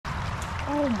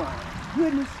Oh my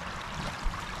goodness.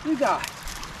 You guys.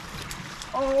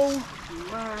 Oh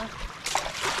my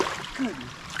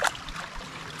goodness.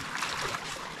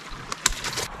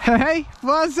 Hey,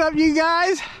 what's up you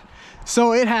guys?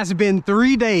 So it has been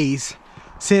 3 days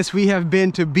since we have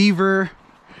been to Beaver.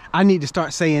 I need to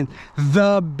start saying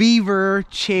the Beaver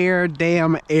Chair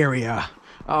Dam area.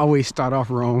 I always start off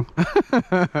wrong.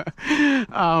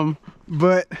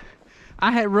 But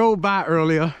I had rode by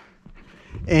earlier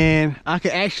and I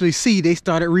could actually see they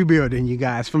started rebuilding, you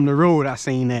guys. From the road I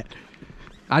seen that.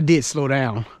 I did slow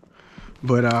down,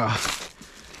 but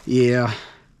yeah.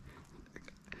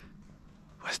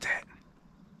 What's that?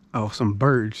 Oh, some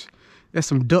birds. There's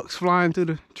some ducks flying through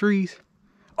the trees.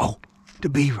 Oh, the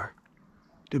beaver.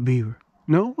 The beaver.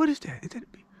 No, what is that? Is that a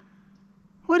beaver?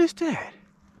 What is that?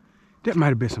 That might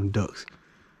have been some ducks.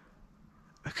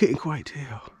 I couldn't quite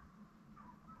tell.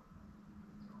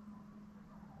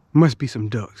 Must be some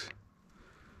ducks.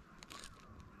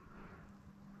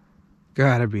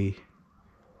 Gotta be.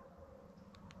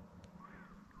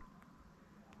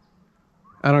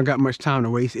 I don't got much time to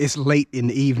waste. It's late in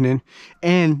the evening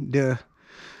and the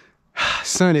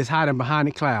sun is hiding behind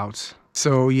the clouds.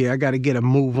 So yeah, I gotta get a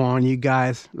move on, you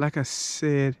guys. Like I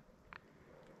said,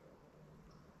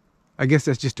 I guess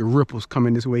that's just the ripples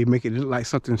coming this way, making it look like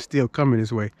something's still coming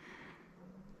this way.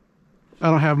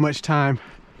 I don't have much time.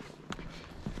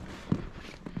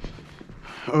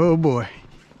 Oh boy.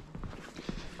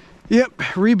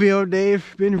 Yep, rebuild, Dave.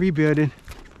 Been rebuilding.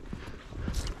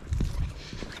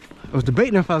 I was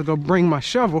debating if I was gonna bring my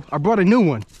shovel. I brought a new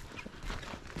one,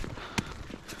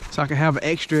 so I can have an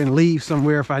extra and leave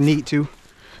somewhere if I need to.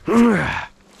 I'm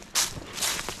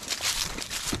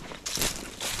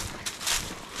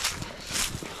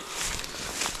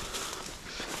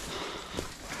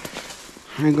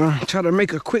gonna try to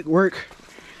make a quick work.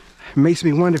 It makes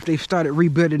me wonder if they've started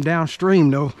rebuilding downstream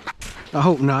though. I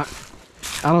hope not.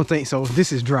 I don't think so.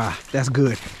 This is dry. That's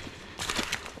good.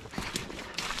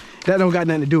 That don't got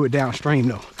nothing to do with downstream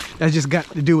though. That's just got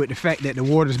to do with the fact that the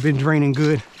water's been draining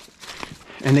good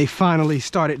and they finally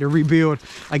started to rebuild.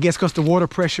 I guess because the water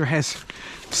pressure has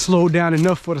slowed down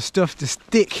enough for the stuff to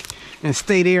stick and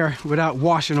stay there without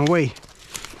washing away.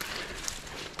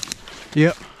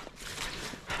 Yep.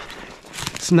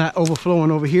 It's not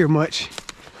overflowing over here much.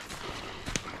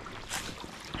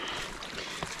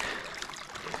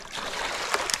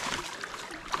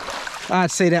 I'd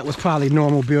say that was probably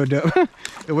normal buildup.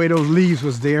 The way those leaves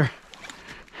was there.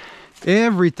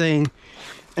 Everything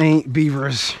ain't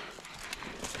beavers,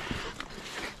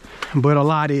 but a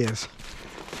lot is.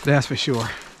 That's for sure.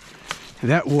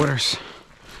 That water's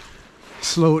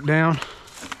slowed down.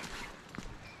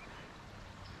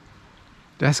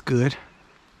 That's good.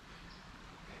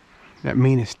 That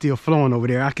means it's still flowing over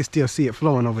there. I can still see it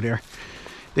flowing over there.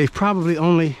 They've probably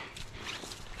only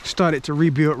started to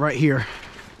rebuild right here.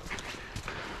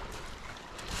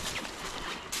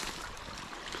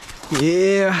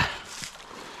 Yeah.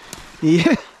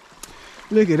 Yeah.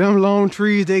 Look at them long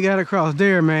trees they got across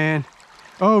there, man.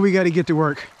 Oh, we got to get to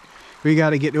work. We got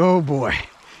to get to, oh boy.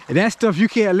 And that stuff you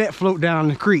can't let float down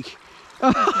the creek.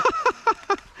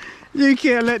 You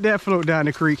can't let that float down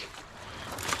the creek.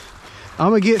 I'm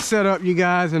gonna get set up, you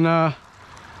guys, and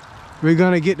we're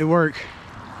gonna get to work.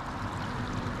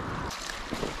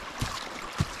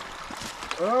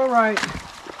 All right,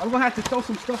 I'm gonna have to throw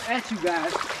some stuff at you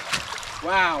guys.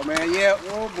 Wow, man, yeah,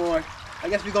 oh boy. I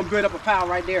guess we're gonna build up a pile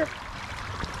right there.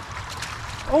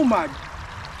 Oh my,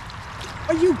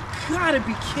 oh, you gotta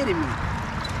be kidding me.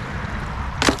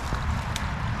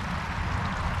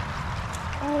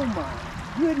 Oh my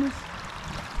goodness,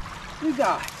 you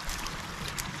guys.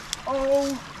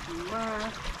 Oh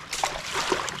my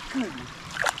goodness.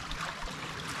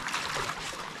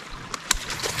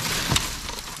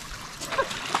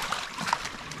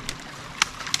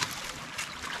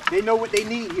 They know what they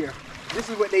need here. This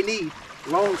is what they need,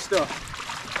 long stuff.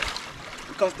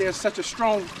 Because there's such a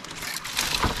strong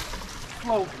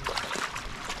flow.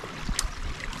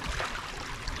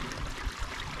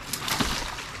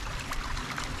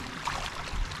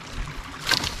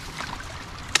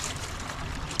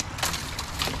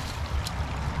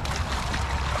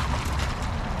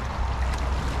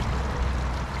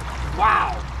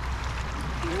 Wow.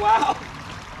 Wow.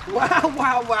 Wow,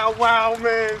 wow, wow, wow,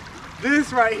 man.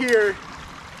 This right here,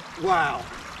 wow.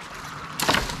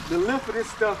 The length of this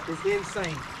stuff is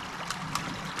insane.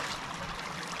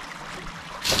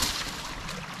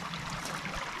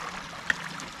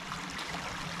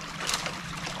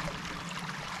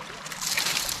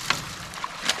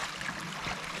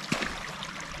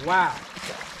 Wow.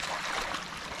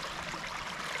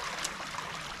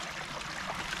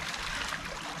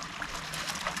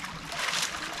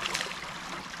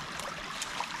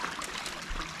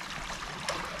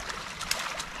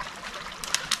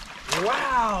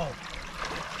 Wow.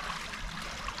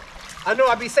 I know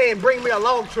I be saying bring me a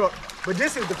log truck, but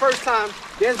this is the first time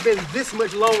there's been this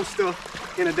much lone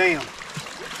stuff in a dam.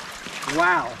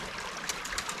 Wow.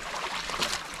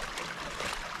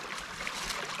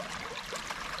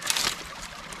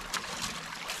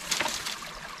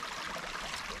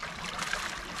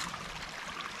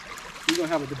 You're gonna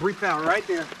have a debris pile right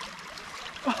there.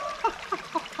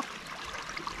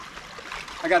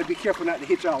 I gotta be careful not to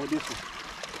hit y'all with this one.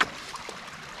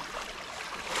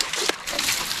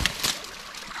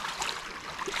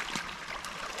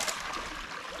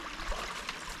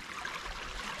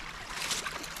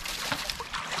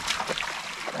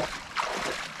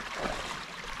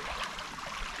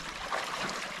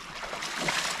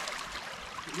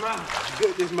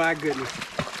 My goodness.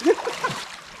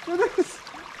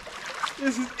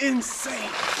 This is insane.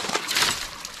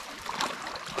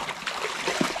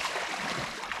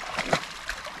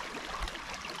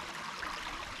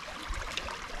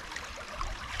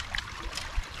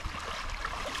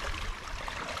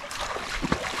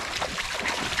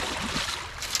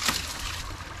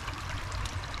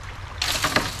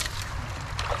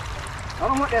 I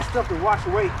don't want that stuff to wash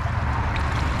away.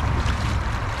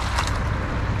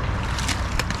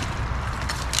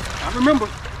 I remember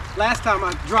last time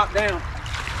I dropped down.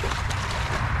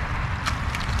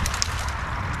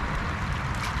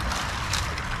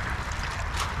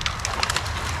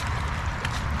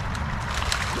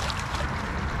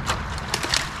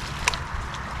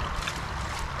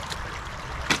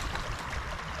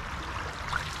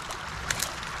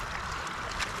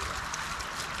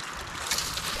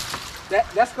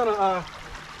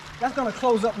 That's gonna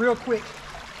close up real quick.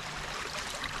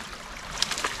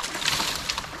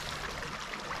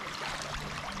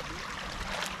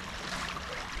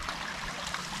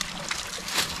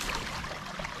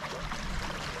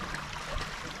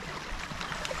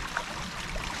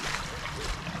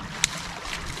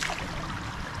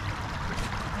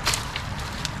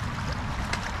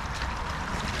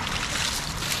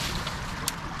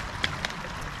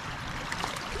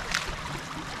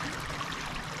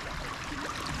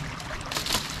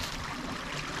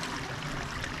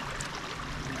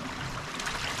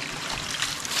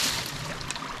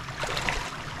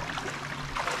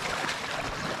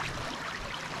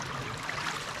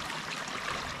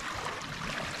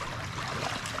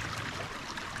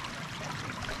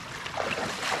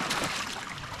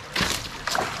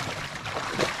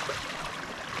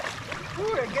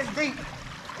 It gets deep.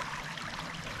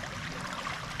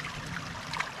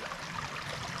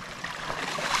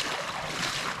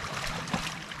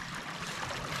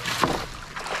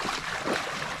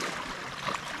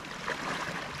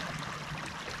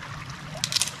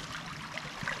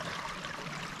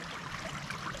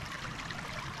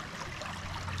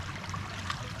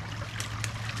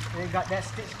 They got that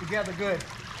stitched together good.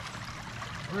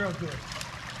 Real good.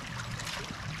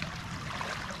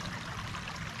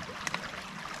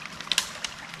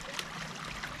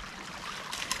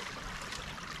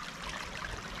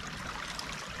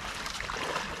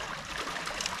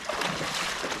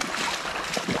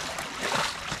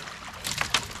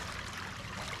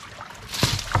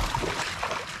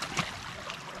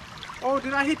 Oh,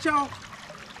 did I hit y'all?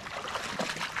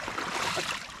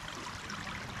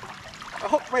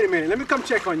 Oh, wait a minute. Let me come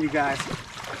check on you guys.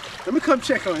 Let me come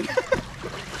check on you.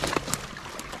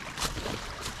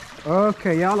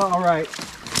 Okay, y'all are all right.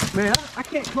 Man, I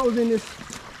can't close in this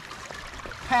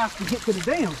path to get to the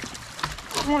dam.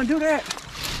 I don't want to do that.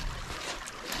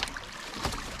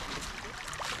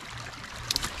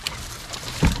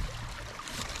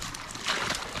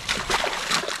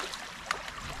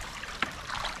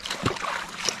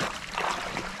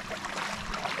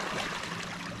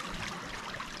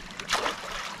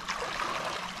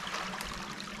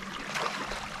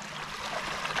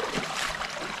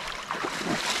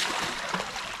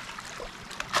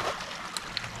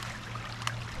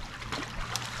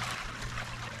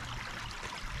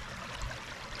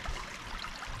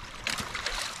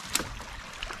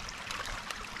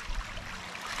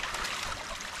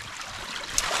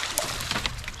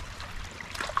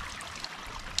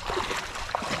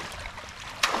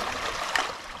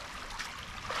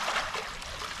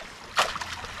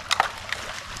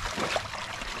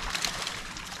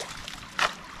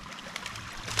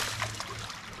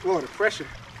 Whoa, the pressure.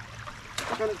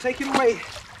 I'm gonna take it away.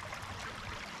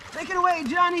 Take it away,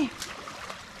 Johnny.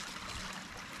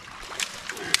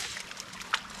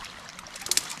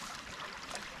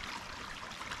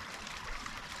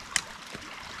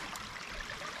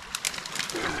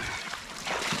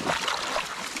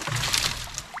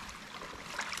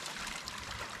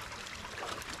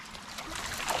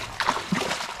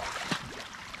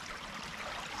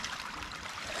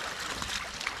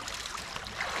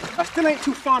 I still ain't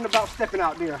too fond about stepping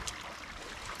out there,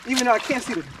 even though I can't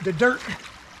see the dirt.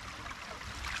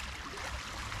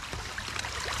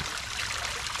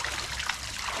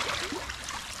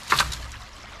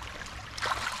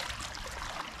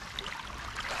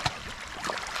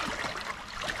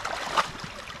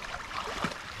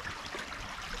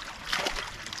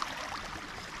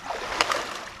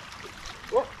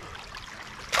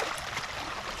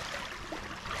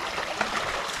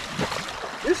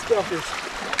 This stuff is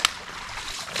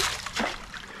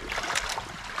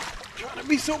trying to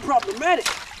be so problematic.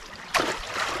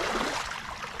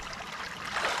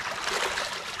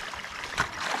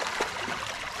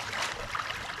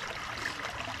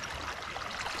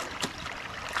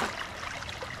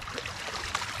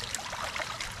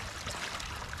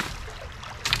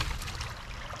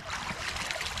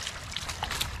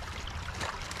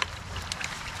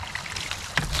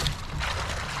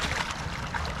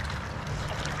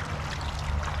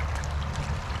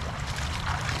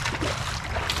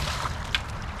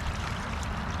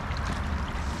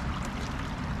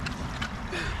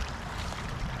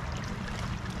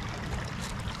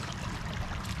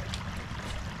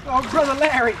 Oh, Brother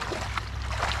Larry.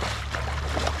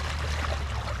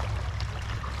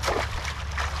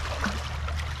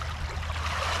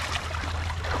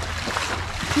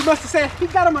 He must have said he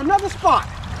got him another spot.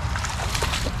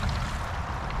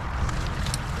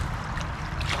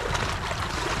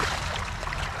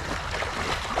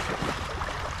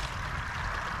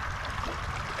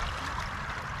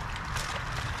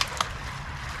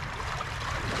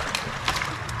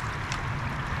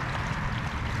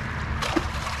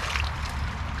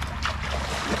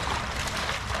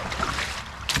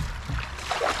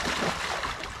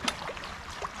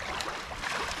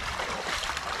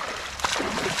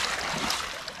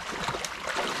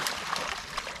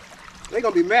 They're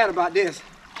gonna be mad about this.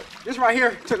 This right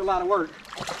here took a lot of work.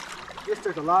 This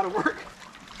took a lot of work.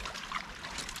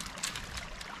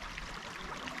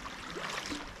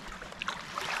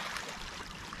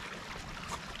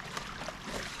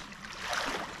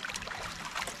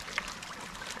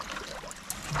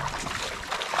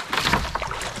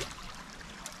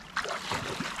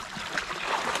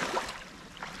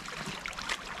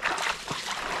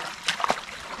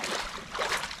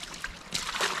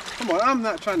 Come on, I'm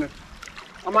not trying to.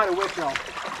 I might have wet y'all.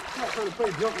 I'm not trying to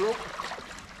play jump rope.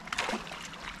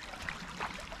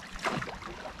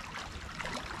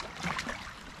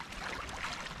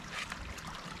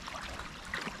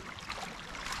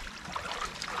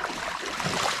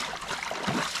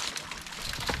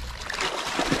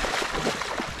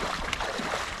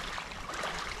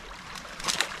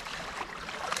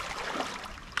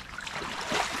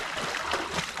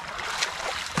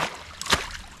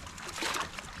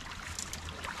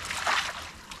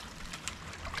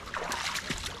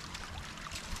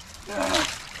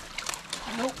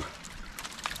 Nope.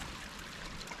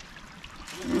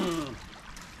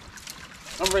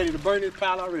 I'm ready to burn this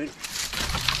pile already.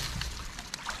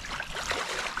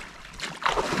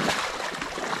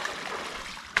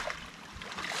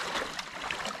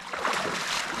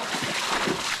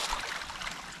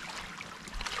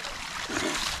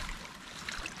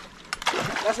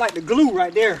 That's like the glue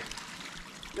right there.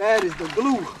 That is the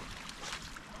glue.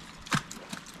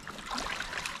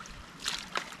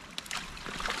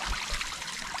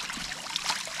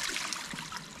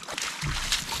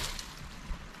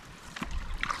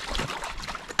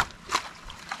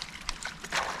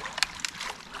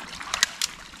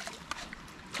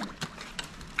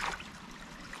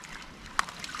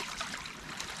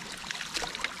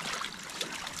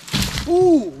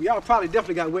 Ooh, y'all probably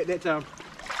definitely got wet that time.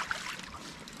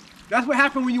 That's what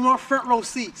happened when you want front row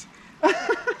seats. Oh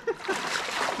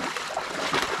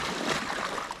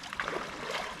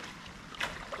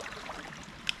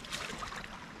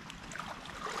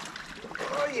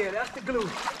yeah, that's the glue.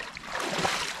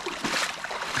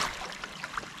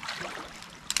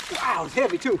 Wow, it's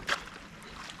heavy too.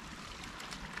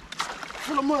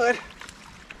 Full of mud.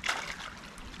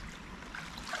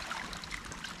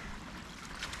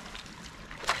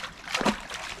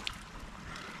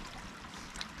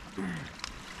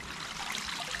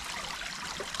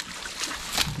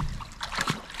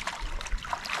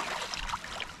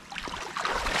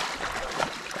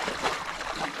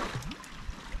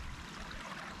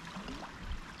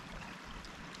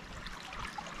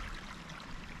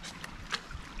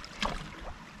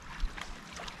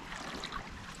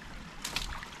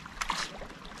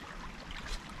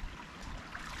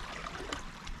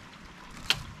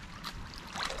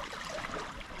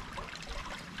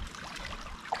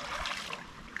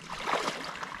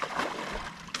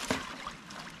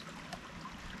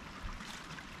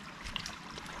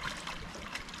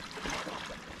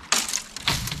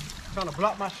 Trying to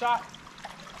block my shot.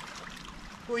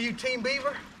 Who are you, Team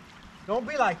Beaver? Don't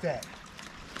be like that.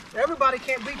 Everybody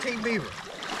can't be Team Beaver.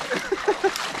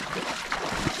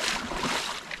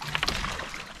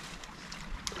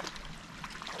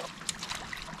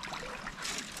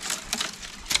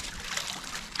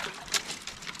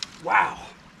 Wow,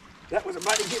 that was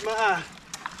about to get my eye.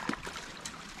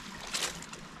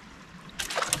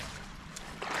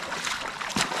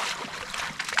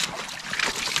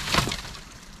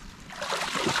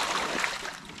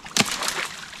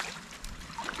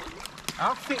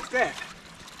 I'll fix that.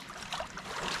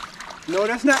 No,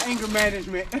 that's not anger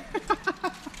management.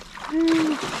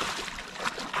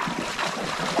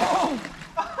 Oh.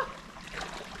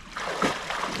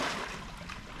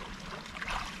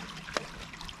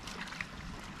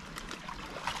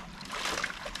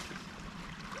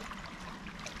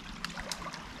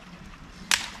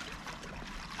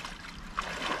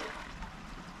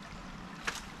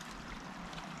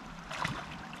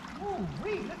 Ooh,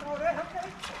 wee, look at all that, okay?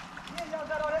 Yeah, y'all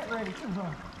got all that ready too,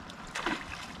 huh?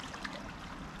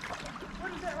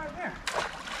 What is that right there?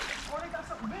 Oh, they got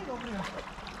something big over there.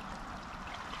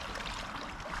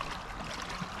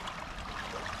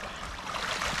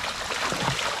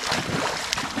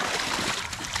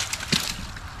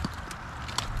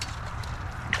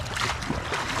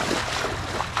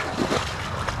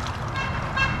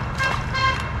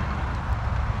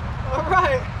 All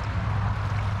right.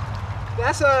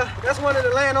 That's one of the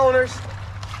landowners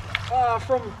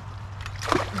from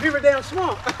Beaverdam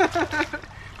Swamp.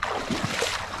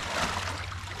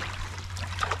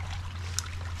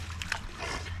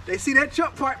 They see that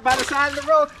truck parked by the side of the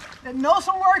road. They know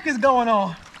some work is going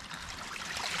on.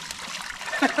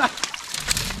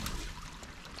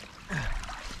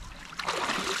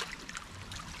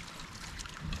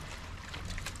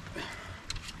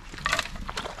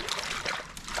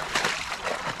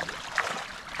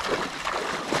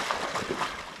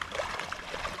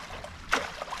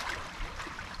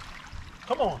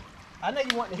 Come on. I know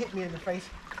you want to hit me in the face.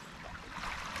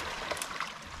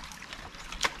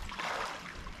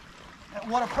 That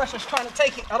water pressure's trying to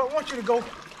take it. I don't want you to go.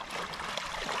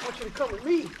 I want you to come with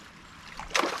me.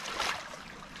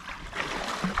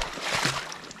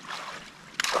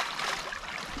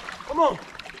 Come on.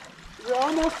 We're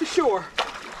almost to shore.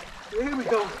 Here we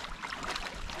go.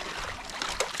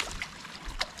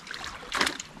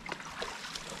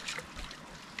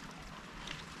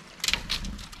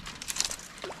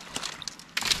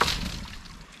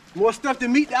 More stuff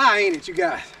than meet the eye, ain't it, you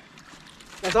guys?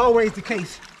 That's always the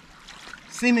case,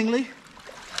 seemingly.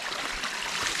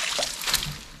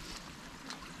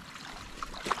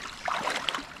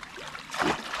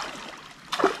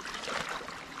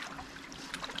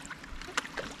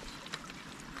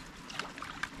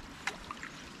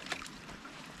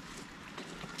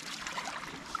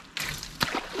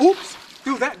 Oops,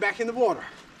 threw that back in the water.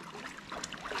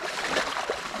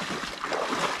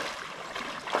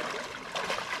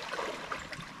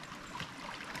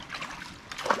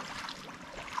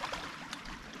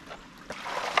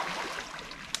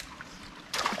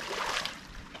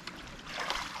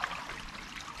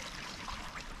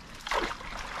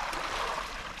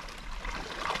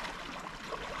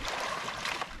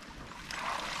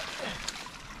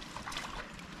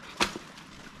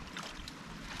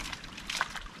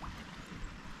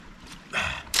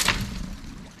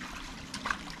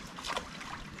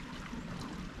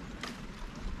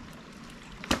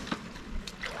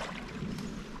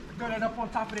 Throw that up on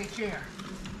top of their chair.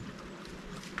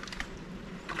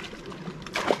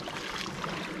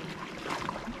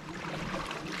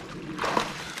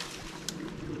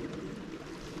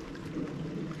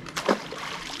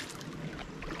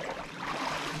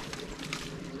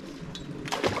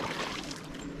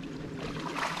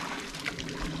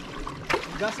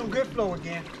 Got some good flow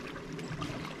again.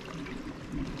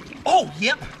 Oh,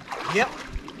 yep, yep.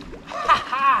 Ha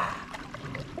ha!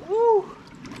 Woo!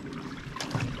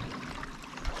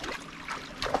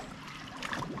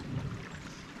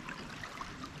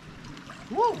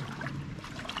 Woo!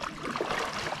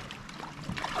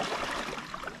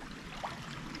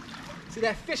 See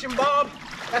that fishing bob?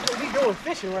 That's what we doing,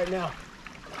 fishing right now.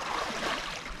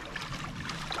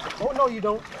 Oh, no, you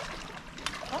don't.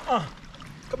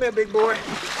 Come here, big boy.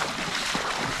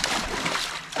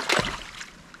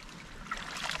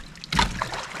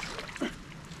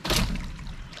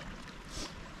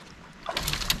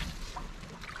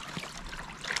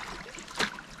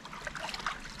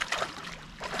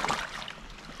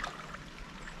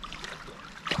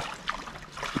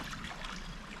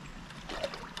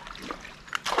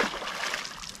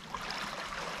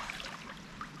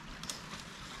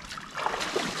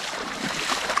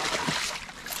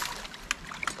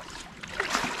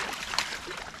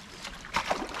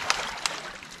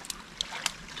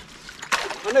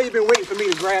 you've been waiting for me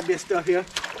to grab this stuff here.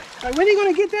 Like, when are you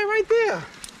gonna get that right there?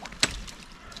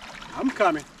 I'm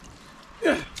coming.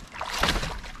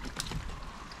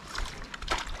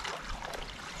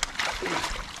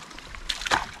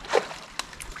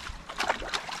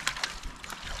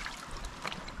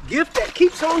 Gift that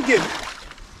keeps on giving.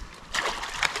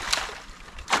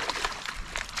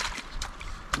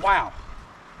 Wow.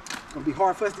 It's gonna be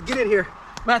hard for us to get in here.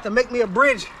 I'm gonna have to make me a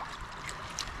bridge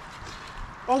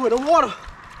over the water.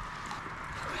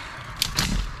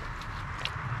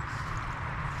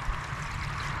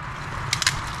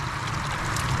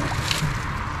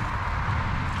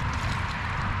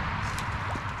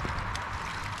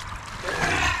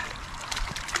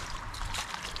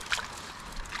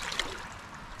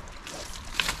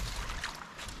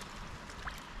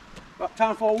 Well,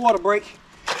 time for a water break,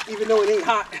 even though it ain't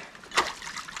hot.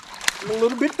 I'm a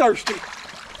little bit thirsty,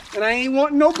 and I ain't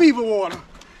wanting no beaver water.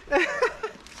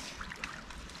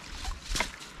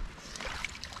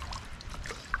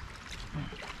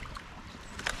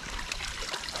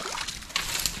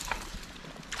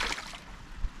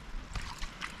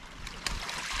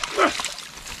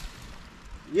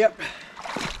 Yep.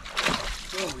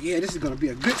 Oh yeah, this is gonna be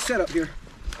a good setup here.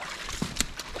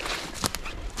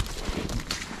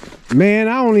 Man,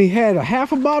 I only had a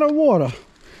half a bottle of water,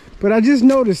 but I just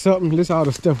noticed something. This is all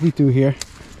the stuff we threw here.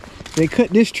 They cut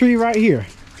this tree right here.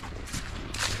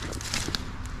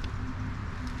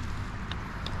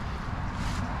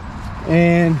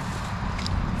 And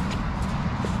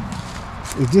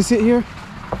is this it here?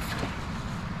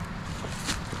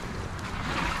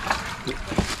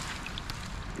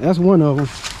 That's one of them.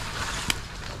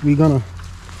 We're gonna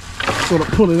sort of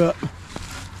pull it up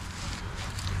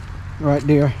right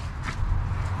there.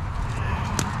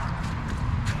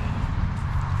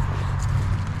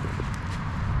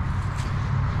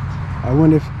 I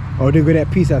wonder if, oh, there go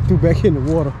that piece I threw back in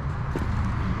the water.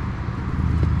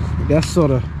 That's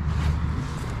sort of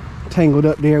tangled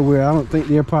up there where I don't think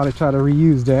they'll probably try to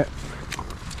reuse that.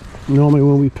 Normally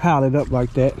when we pile it up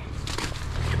like that.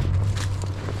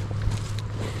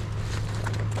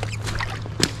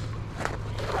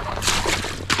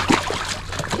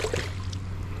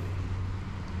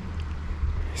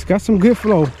 It's got some good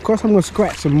flow. Of course I'm gonna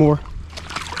scratch some more.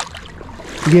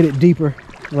 Get it deeper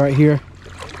right here.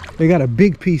 They got a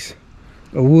big piece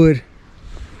of wood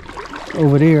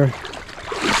over there.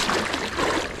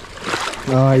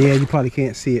 Oh yeah, you probably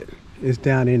can't see it. It's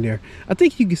down in there. I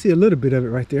think you can see a little bit of it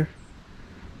right there.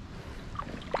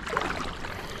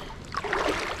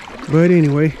 But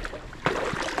anyway,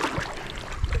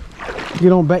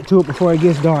 get on back to it before it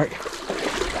gets dark.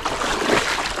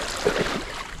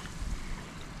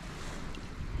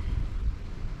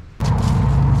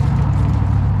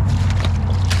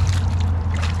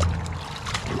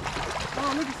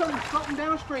 Something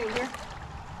downstream here.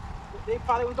 They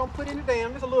probably was gonna put in the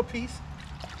dam. Just a little piece.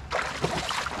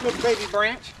 Little baby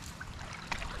branch.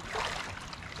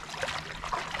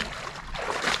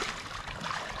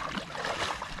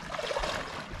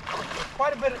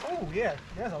 Quite a bit of, oh yeah,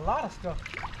 there's a lot of stuff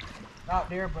out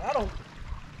there, but I don't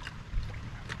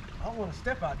want to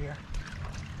step out there.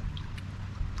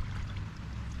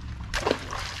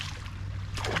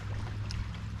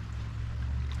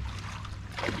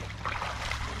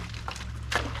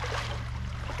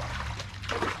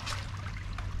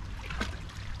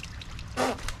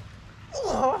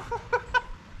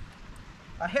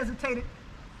 I hesitated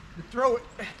to throw it,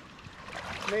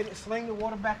 made it sling the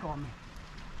water back on me.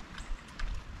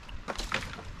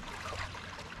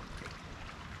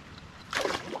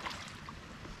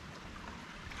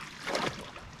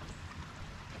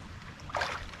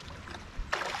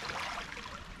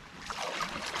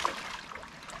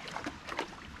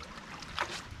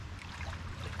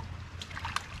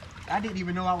 I didn't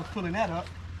even know I was pulling that up.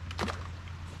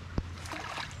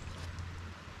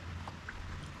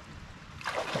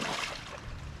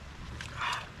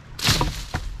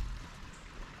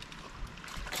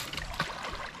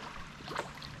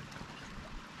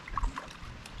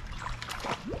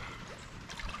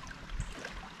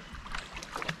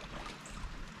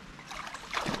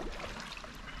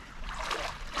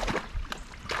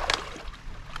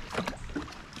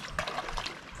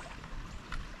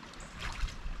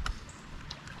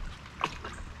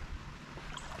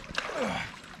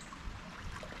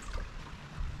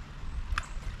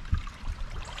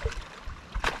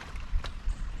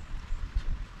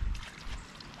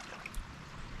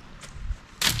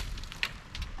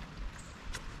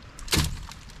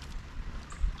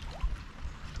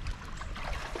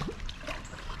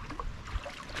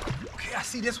 I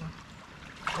see this one.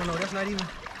 Oh no, that's not even,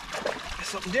 that's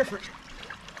something different.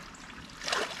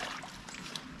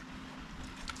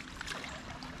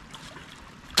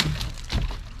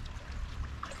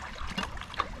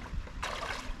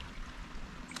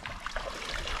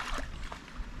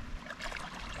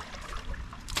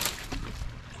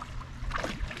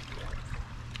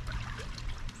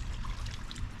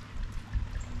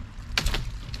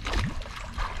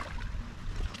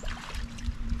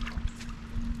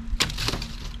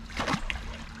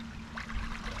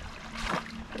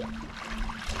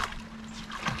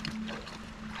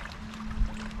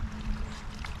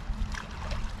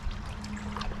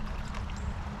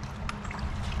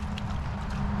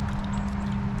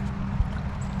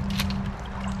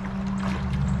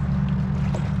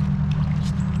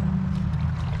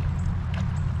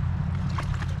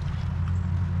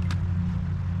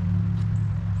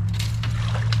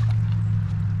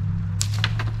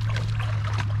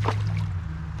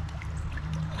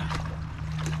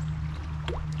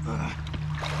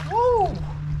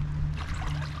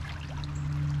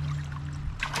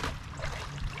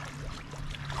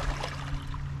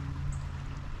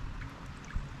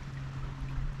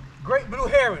 Great blue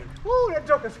heron. Woo, that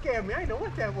joker scared me. I didn't know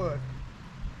what that was.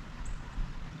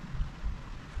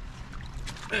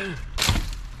 I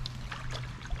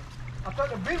thought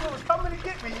the beaver was coming to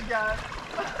get me, you guys.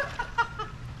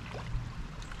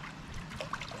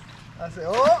 I said,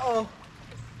 uh-oh.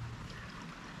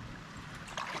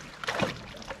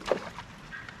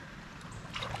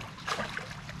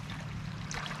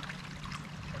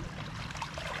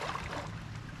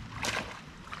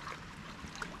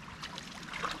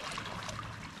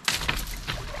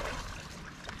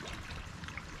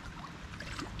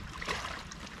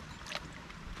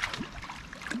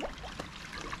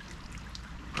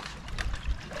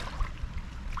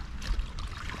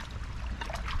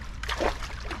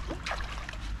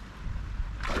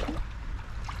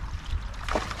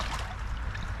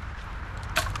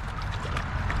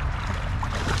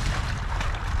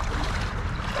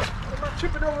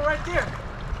 Tripping over right there.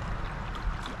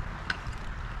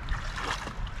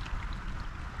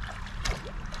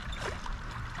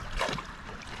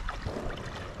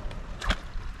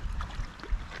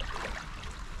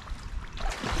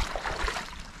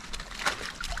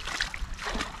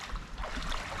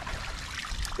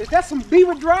 Is that some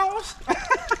beaver draws?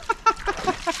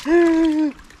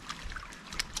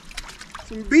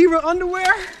 Some beaver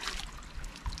underwear?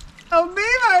 Oh,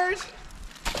 beavers!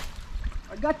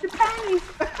 I got your panties.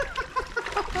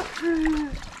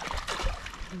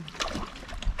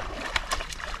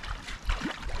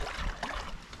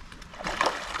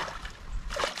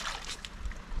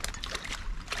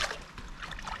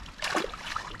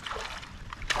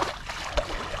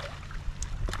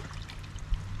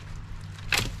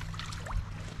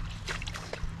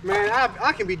 Man,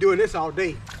 I can be doing this all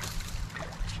day.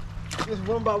 Just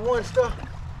one by one stuff.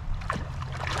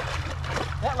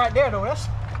 That right there though, that's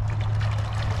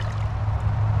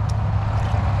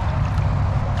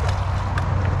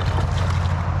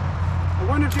I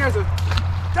wonder if there's a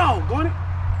dog on it.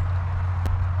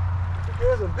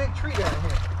 There's a big tree down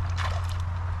here.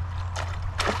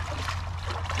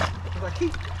 Because I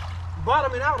keep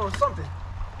bottoming out on something.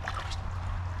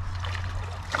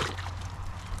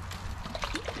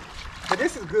 But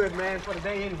this is good, man, for the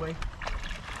day anyway.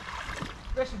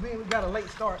 Especially being we got a late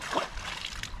start.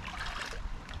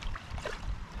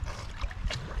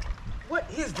 What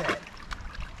is that?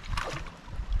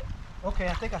 Okay,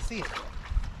 I think I see it.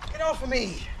 Get off of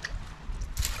me.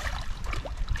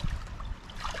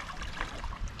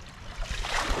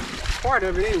 Part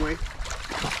of it anyway.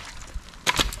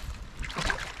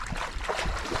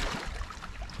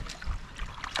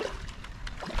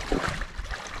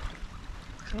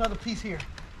 Another piece here.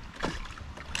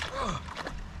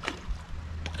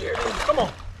 There it is. Come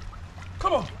on.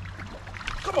 Come on.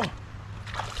 Come on.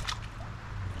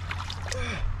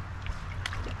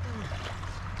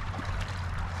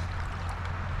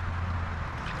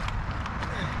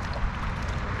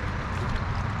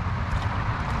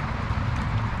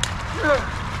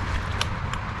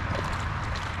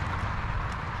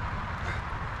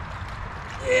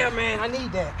 Yeah, man, I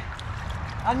need that.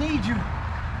 I need you.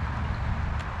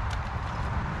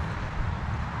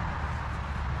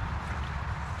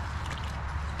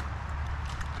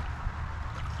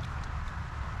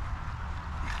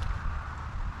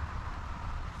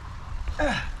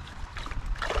 Yeah.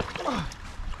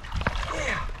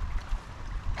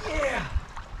 Yeah.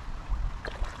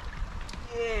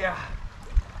 Yeah.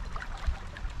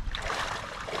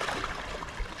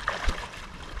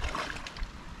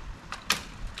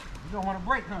 You don't want to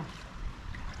break, huh?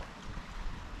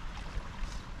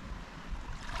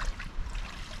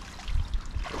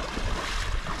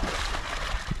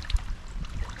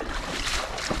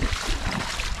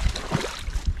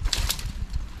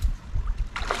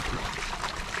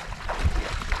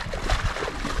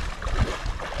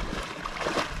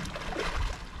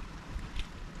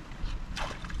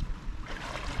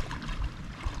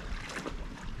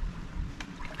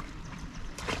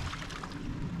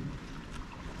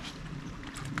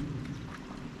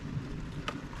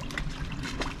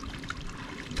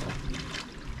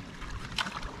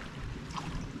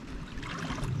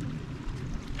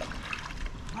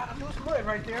 Loose mud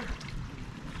right there.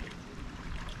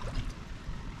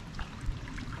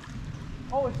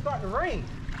 Oh, it's starting to rain.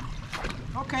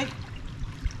 Okay.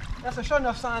 That's a sure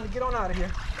enough sign to get on out of here.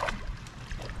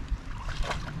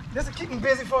 This will keep me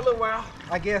busy for a little while,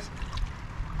 I guess.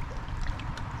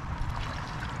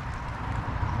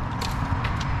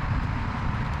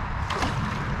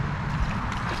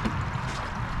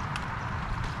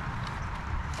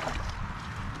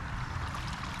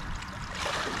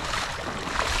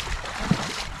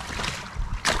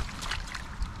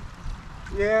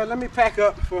 Yeah, let me pack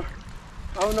up for,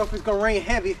 I don't know if it's gonna rain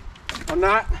heavy or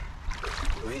not.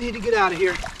 We need to get out of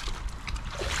here.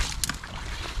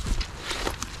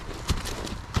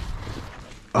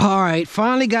 All right,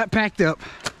 finally got packed up.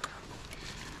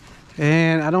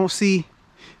 And I don't see,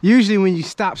 usually when you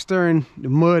stop stirring the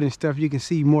mud and stuff, you can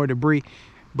see more debris.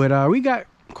 But we got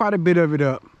quite a bit of it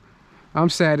up. I'm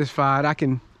satisfied. I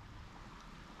can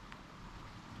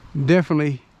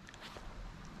definitely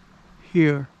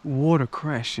hear water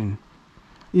crashing.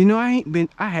 You know, I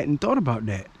hadn't thought about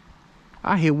that.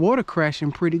 I hear water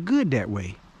crashing pretty good that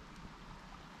way.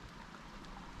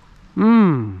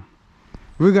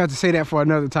 We got to say that for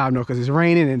another time though, because it's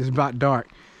raining and it's about dark.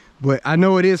 But I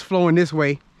know it is flowing this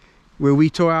way where we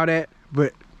tore out at,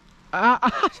 but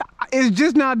it's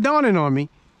just not dawning on me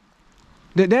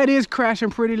that is crashing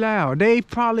pretty loud. They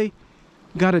probably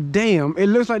got a dam. It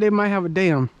looks like they might have a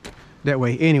dam that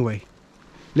way. Anyway,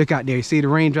 look out there. You see the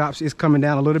raindrops is coming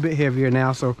down a little bit heavier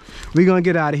now. So we're gonna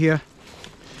get out of here.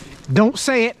 Don't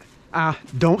say it.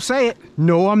 Don't say it.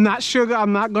 No, I'm not sugar.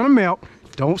 I'm not gonna melt.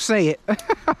 Don't say it.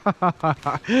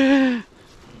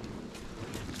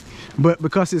 But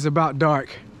because it's about dark,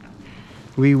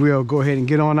 we will go ahead and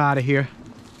get on out of here.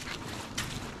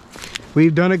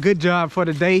 We've done a good job for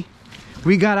the day.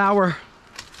 We got our,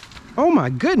 oh my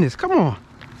goodness, come on.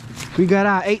 We got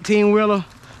our 18-wheeler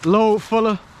load full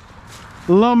of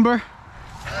lumber.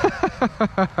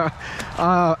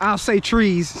 I'll say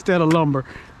trees instead of lumber.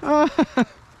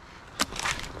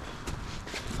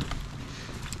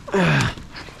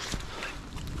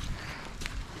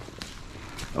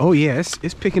 Oh yeah,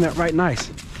 it's picking up right nice.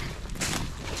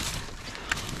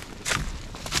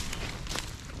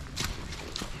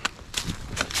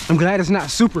 I'm glad it's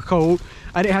not super cold.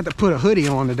 I didn't have to put a hoodie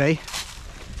on today.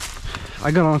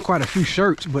 I got on quite a few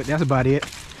shirts, but that's about it.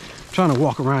 I'm trying to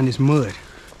walk around this mud.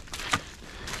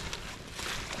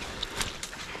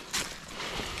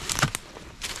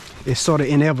 It's sort of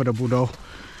inevitable though,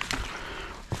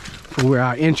 for where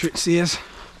our entrance is.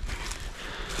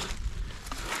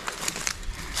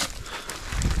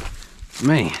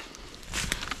 Man.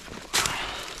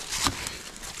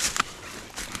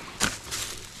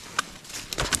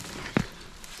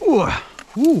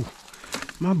 Ooh,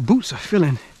 my boots are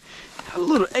feeling a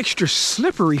little extra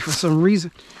slippery for some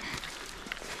reason.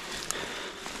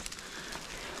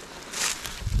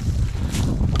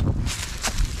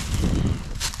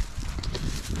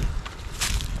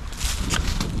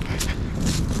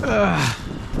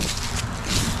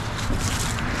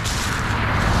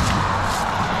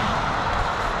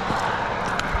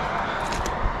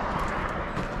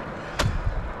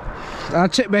 I'll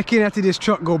check back in after this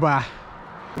truck go by.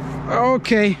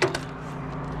 Okay.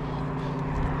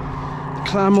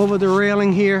 Climb over the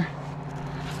railing here.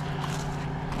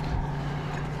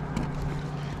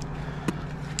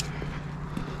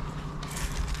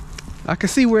 I can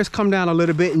see where it's come down a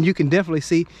little bit, and you can definitely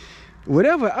see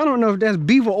whatever. I don't know if that's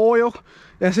beaver oil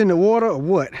that's in the water or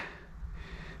what,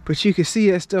 but you can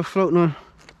see that stuff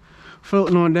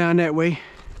floating on down that way.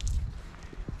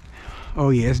 Oh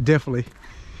yeah, it's definitely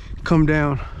come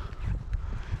down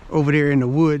over there in the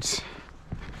woods.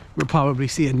 We'll probably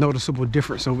see a noticeable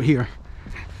difference over here,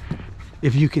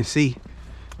 if you can see.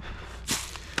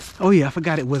 Oh yeah, I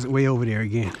forgot it wasn't way over there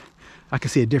again. I can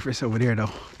see a difference over there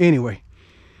though. Anyway,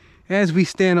 as we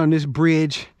stand on this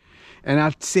bridge, and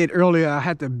I said earlier I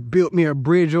had to build me a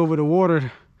bridge over the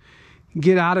water,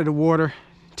 get out of the water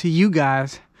to you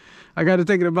guys. I got to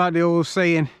thinking about the old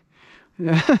saying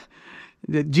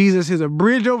that Jesus is a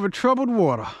bridge over troubled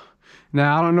water.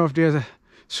 Now, I don't know if there's a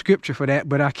scripture for that,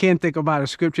 but I can think about a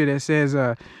scripture that says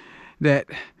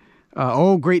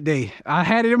oh, great day. I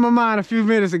had it in my mind a few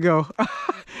minutes ago.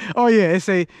 Oh yeah, it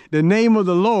say, the name of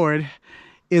the Lord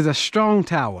is a strong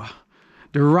tower.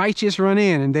 The righteous run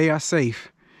in and they are safe.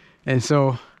 And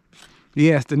so,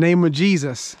 yes, the name of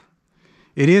Jesus,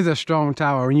 it is a strong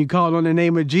tower. When you call on the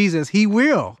name of Jesus, he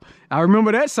will. I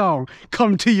remember that song,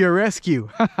 come to your rescue.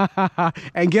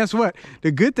 And guess what?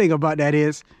 The good thing about that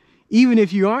is, even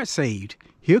if you aren't saved,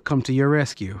 he'll come to your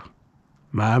rescue.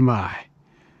 My, my.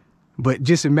 But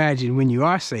just imagine when you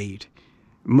are saved,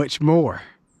 much more.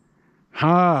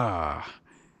 Yeah.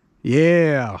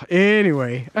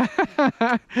 Anyway,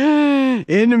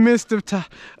 in the midst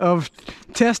of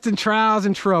tests and trials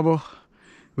and trouble,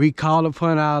 we call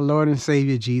upon our Lord and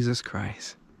Savior, Jesus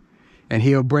Christ. And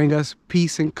he'll bring us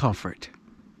peace and comfort,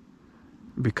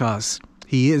 because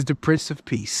he is the Prince of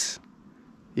Peace.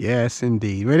 Yes,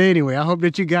 indeed. But anyway, I hope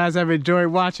that you guys have enjoyed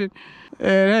watching.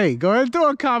 And hey, go ahead and throw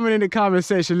a comment in the comment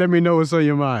section. Let me know what's on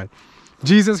your mind.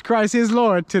 Jesus Christ is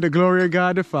Lord, to the glory of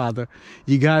God the Father.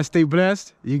 You guys stay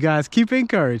blessed. You guys keep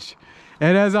encouraged.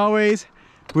 And as always,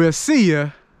 we'll see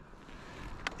you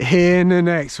in the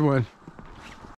next one.